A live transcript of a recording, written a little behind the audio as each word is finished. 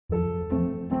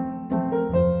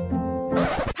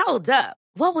Hold up.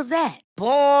 What was that?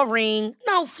 Boring.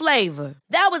 No flavor.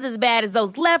 That was as bad as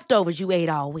those leftovers you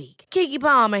ate all week. Keke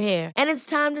Palmer here, and it's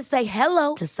time to say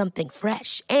hello to something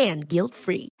fresh and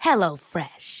guilt-free. Hello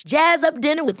Fresh. Jazz up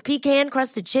dinner with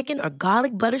pecan-crusted chicken or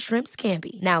garlic butter shrimp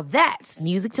scampi. Now that's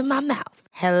music to my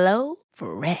mouth. Hello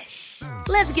Fresh.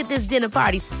 Let's get this dinner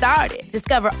party started.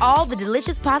 Discover all the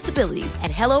delicious possibilities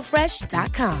at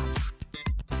hellofresh.com.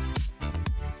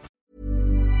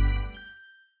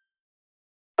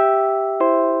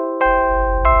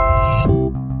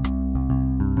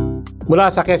 Mula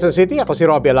sa Quezon City, ako si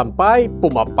Robbie Alampay,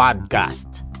 Puma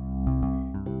Podcast.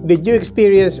 Did you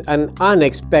experience an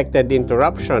unexpected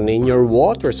interruption in your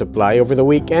water supply over the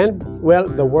weekend? Well,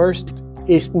 the worst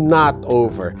is not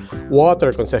over.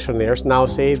 Water concessionaires now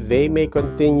say they may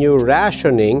continue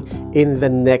rationing in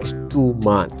the next 2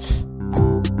 months.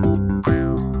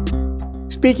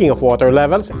 Speaking of water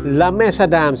levels, La Mesa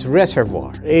Dam's reservoir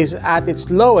is at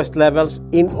its lowest levels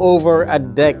in over a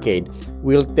decade.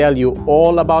 We'll tell you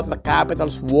all about the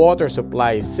capital's water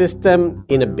supply system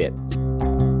in a bit.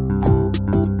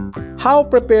 How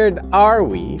prepared are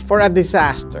we for a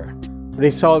disaster?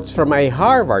 Results from a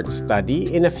Harvard study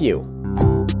in a few.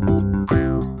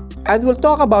 And we'll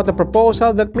talk about the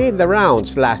proposal that made the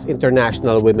rounds last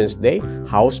International Women's Day,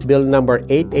 House Bill number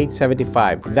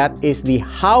 8875. That is the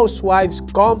Housewives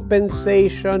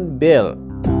Compensation Bill.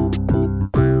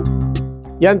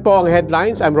 Yan po ang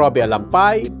headlines. I'm Robbie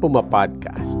Alampay, Puma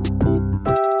Podcast.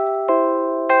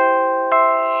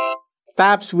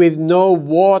 Taps with no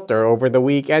water over the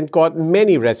weekend caught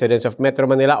many residents of Metro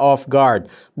Manila off guard.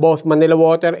 Both Manila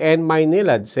Water and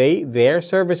Maynilad say their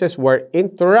services were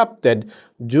interrupted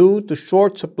due to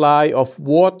short supply of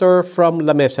water from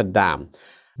La Mesa Dam.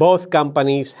 Both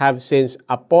companies have since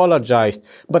apologized,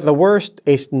 but the worst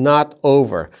is not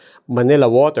over. Manila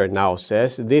Water now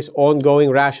says this ongoing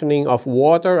rationing of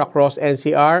water across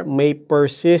NCR may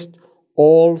persist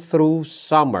all through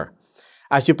summer.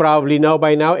 As you probably know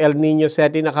by now, El Nino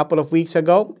set in a couple of weeks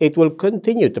ago. It will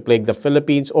continue to plague the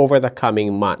Philippines over the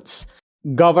coming months.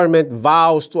 Government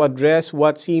vows to address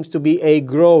what seems to be a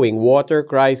growing water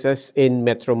crisis in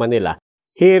Metro Manila.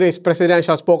 Here is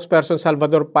Presidential Spokesperson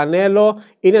Salvador Panelo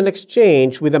in an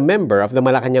exchange with a member of the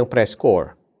Malacanang Press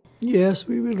Corps.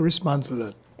 Yes, we will respond to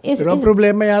that. Pero ang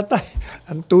problema yata,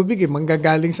 ang tubig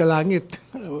manggagaling sa langit.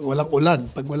 Walang ulan.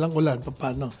 Pag walang ulan,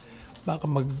 paano? Baka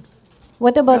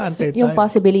What about yung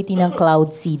possibility ng cloud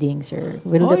seeding, sir?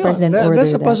 Will the President order that?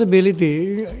 That's a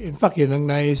possibility. In fact, yun ang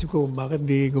naisip ko, bakit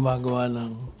di gumagawa ng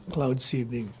cloud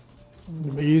seeding?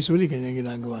 Usually, ganyan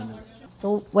ginagawa na.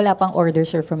 So, wala pang order,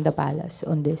 sir, from the palace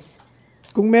on this?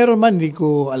 Kung meron man, di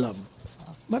ko alam.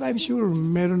 But I'm sure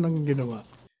meron nang ginawa.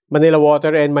 Manila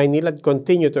Water and Maynilad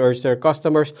continue to urge their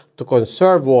customers to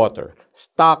conserve water,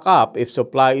 stock up if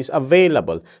supply is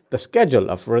available. The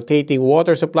schedule of rotating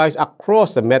water supplies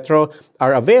across the metro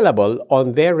are available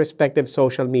on their respective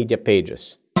social media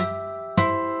pages.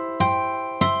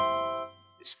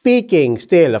 Speaking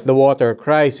still of the water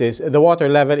crisis, the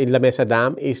water level in La Mesa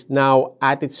Dam is now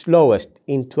at its lowest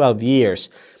in 12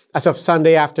 years. As of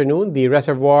Sunday afternoon, the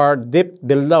reservoir dipped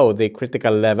below the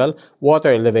critical level.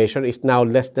 Water elevation is now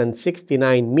less than 69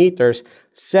 meters,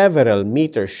 several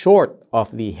meters short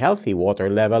of the healthy water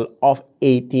level of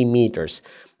 80 meters.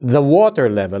 The water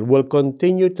level will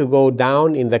continue to go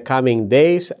down in the coming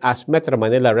days as Metro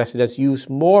Manila residents use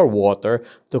more water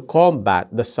to combat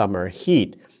the summer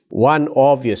heat. One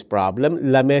obvious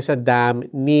problem, La Mesa Dam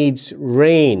needs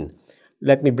rain.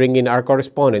 Let me bring in our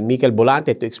correspondent, Mikel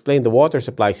Bolante, to explain the water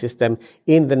supply system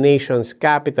in the nation's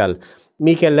capital.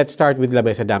 Mikel, let's start with La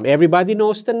Mesa Dam. Everybody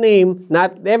knows the name.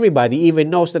 Not everybody even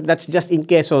knows that that's just in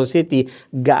Quezon City.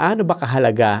 Gaano ba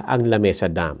kahalaga ang La Mesa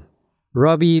Dam?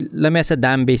 Robbie, La Mesa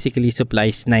Dam basically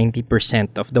supplies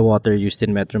 90% of the water used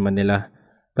in Metro Manila.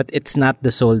 But it's not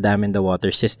the sole dam in the water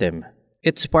system.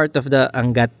 It's part of the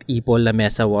Angat-Ipo La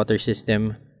Mesa water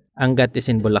system. Angat is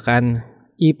in Bulacan.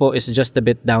 Ipo is just a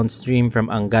bit downstream from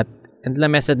Angat, and La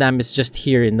Mesa Dam is just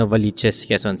here in Novaliches,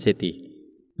 Quezon City.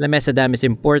 La Mesa Dam is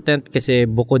important kasi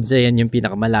bukod sa yan yung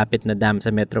pinakamalapit na dam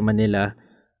sa Metro Manila,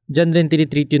 dyan rin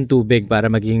tinitreat yung tubig para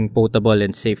maging potable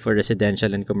and safe for residential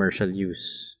and commercial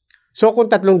use. So kung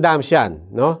 3 dams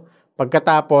yan, no?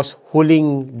 Pagkatapos,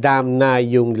 huling dam na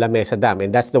yung La Mesa Dam,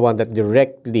 and that's the one that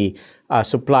directly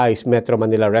supplies Metro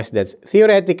Manila residents,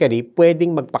 theoretically,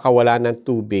 pwedeng magpakawala ng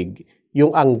tubig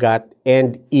yung Angat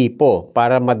and Ipo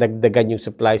para madagdagan yung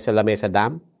supply sa La Mesa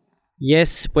Dam?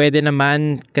 Yes, pwede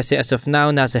naman kasi as of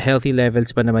now, nasa healthy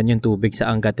levels pa naman yung tubig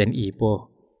sa Angat and Ipo.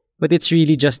 But it's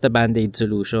really just a band-aid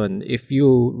solution. If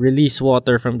you release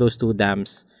water from those 2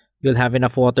 dams, you'll have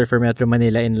enough water for Metro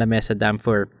Manila and La Mesa Dam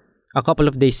for A couple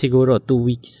of days siguro, 2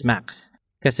 weeks max.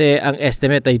 Kasi ang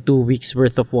estimate ay 2 weeks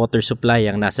worth of water supply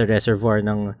ang nasa reservoir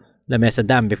ng La Mesa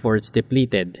Dam before it's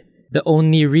depleted. The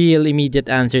only real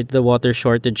immediate answer to the water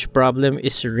shortage problem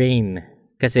is rain.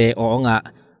 Kasi oo nga,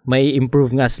 may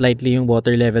improve nga slightly yung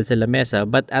water level sa La Mesa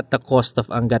but at the cost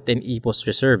of Angat and Ipo's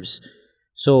reserves.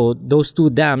 So those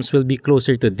two dams will be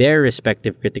closer to their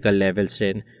respective critical levels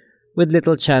rin with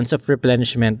little chance of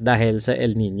replenishment dahil sa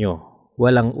El Nino.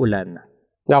 Walang ulan.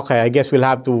 Okay, I guess we'll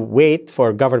have to wait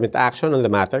for government action on the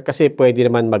matter kasi pwede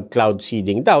naman mag-cloud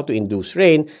seeding daw to induce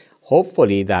rain.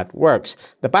 Hopefully that works.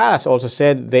 The palace also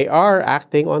said they are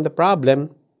acting on the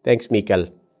problem. Thanks,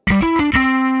 Mikal.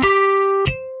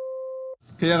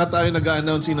 Kaya ka tayo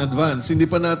nag-a-announce in advance. Hindi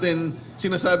pa natin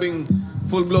sinasabing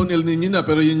full-blown El Nino na,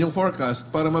 pero yun yung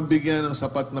forecast para mabigyan ng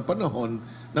sapat na panahon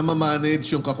na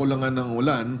ma-manage yung kakulangan ng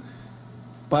ulan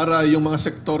para yung mga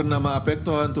sektor na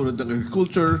maapektuhan tulad ng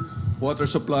agriculture, water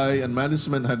supply, and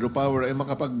management, hydropower ay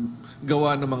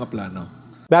makapaggawa ng mga plano.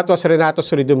 That was Renato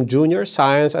Solidum Jr.,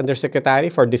 Science Undersecretary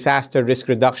for Disaster Risk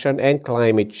Reduction and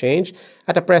Climate Change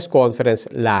at a press conference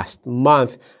last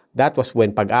month. That was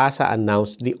when Pag-asa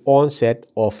announced the onset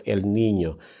of El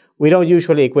Nino. We don't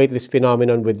usually equate this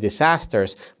phenomenon with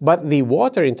disasters, but the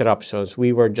water interruptions we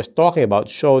were just talking about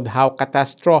showed how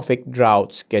catastrophic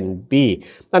droughts can be.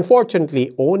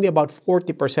 Unfortunately, only about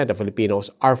 40% of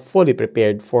Filipinos are fully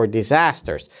prepared for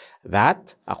disasters.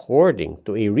 That, according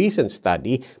to a recent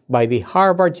study by the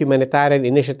Harvard Humanitarian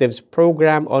Initiative's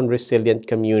Program on Resilient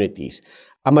Communities.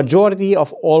 A majority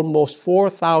of almost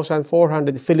 4,400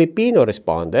 Filipino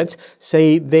respondents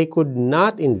say they could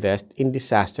not invest in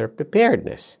disaster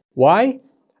preparedness. Why?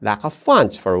 Lack of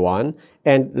funds, for one,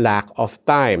 and lack of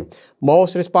time.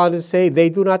 Most respondents say they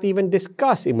do not even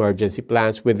discuss emergency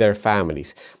plans with their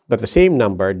families, but the same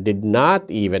number did not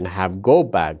even have go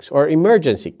bags or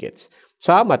emergency kits.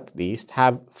 Some, at least,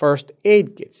 have first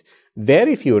aid kits.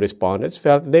 Very few respondents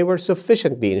felt they were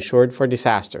sufficiently insured for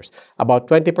disasters. About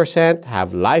 20%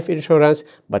 have life insurance,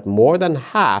 but more than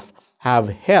half have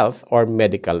health or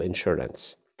medical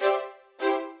insurance.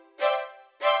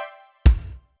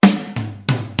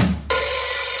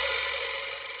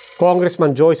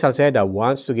 Congressman Joy Salceda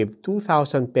wants to give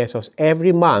 2,000 pesos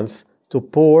every month to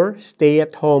poor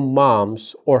stay-at-home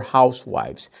moms or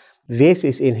housewives. This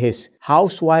is in his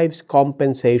Housewives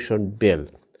Compensation Bill.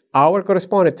 Our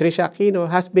correspondent, Trisha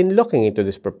Aquino, has been looking into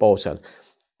this proposal.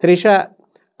 Trisha,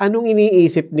 anong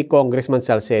iniisip ni Congressman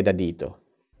Salceda dito?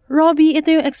 Robbie, ito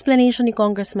yung explanation ni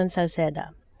Congressman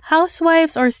Salceda.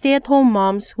 Housewives or stay-at-home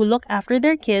moms who look after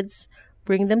their kids,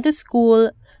 bring them to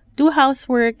school, do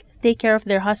housework, take care of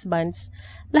their husbands,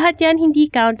 lahat yan hindi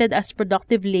counted as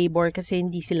productive labor kasi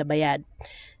hindi sila bayad.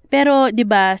 Pero, di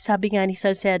ba, sabi nga ni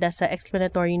Salceda sa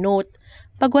explanatory note,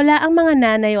 pag wala ang mga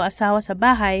nanay o asawa sa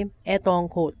bahay, eto ang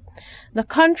quote, "The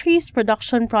country's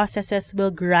production processes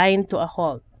will grind to a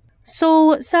halt."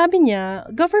 So, sabi niya,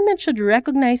 government should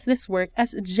recognize this work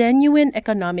as genuine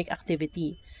economic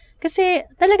activity. Kasi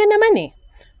talaga naman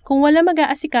kung wala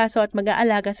mag-aasikaso at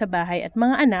mag-aalaga sa bahay at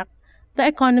mga anak, the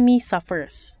economy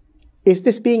suffers. Is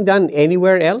this being done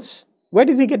anywhere else? Where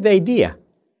did he get the idea?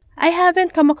 I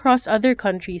haven't come across other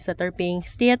countries that are paying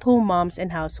stay-at-home moms and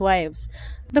housewives.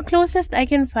 The closest I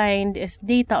can find is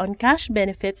data on cash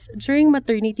benefits during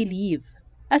maternity leave.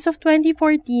 As of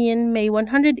 2014, may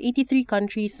 183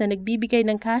 countries na nagbibigay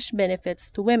ng cash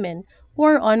benefits to women who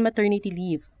are on maternity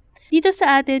leave. Dito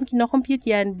sa atin, kinocompute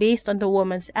yan based on the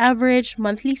woman's average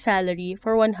monthly salary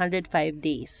for 105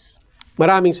 days.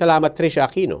 Maraming salamat, Trisha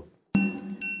Aquino.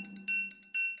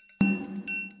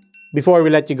 Before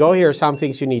we let you go, here are some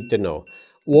things you need to know.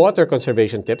 Water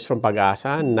conservation tips from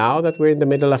Pag-asa now that we're in the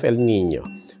middle of El Nino.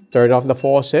 Turn off the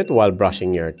faucet while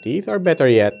brushing your teeth, or better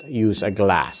yet, use a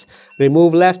glass.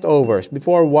 Remove leftovers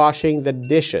before washing the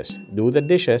dishes. Do the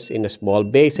dishes in a small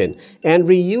basin and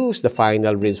reuse the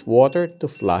final rinse water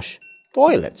to flush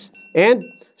toilets. And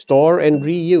store and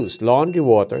reuse laundry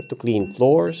water to clean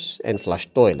floors and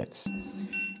flush toilets.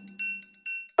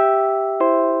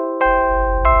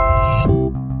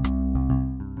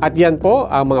 At yan po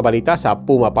ang mga balita sa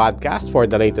Puma Podcast. For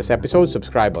the latest episodes,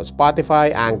 subscribe on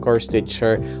Spotify, Anchor,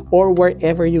 Stitcher, or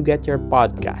wherever you get your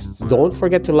podcasts. Don't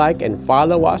forget to like and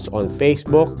follow us on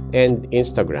Facebook and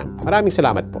Instagram. Maraming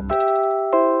salamat po.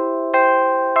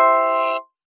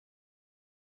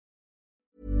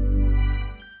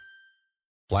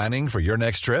 Planning for your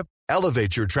next trip?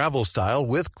 Elevate your travel style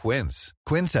with Quince.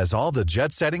 Quince has all the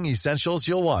jet-setting essentials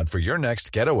you'll want for your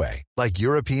next getaway, like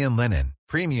European linen,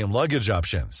 premium luggage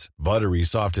options, buttery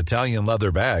soft Italian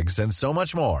leather bags, and so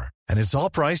much more. And it's all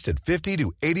priced at 50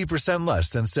 to 80% less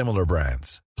than similar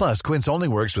brands. Plus, Quince only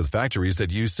works with factories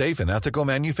that use safe and ethical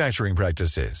manufacturing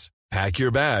practices. Pack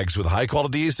your bags with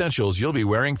high-quality essentials you'll be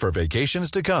wearing for vacations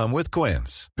to come with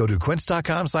Quince. Go to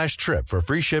quince.com/trip for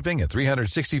free shipping and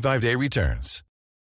 365-day returns.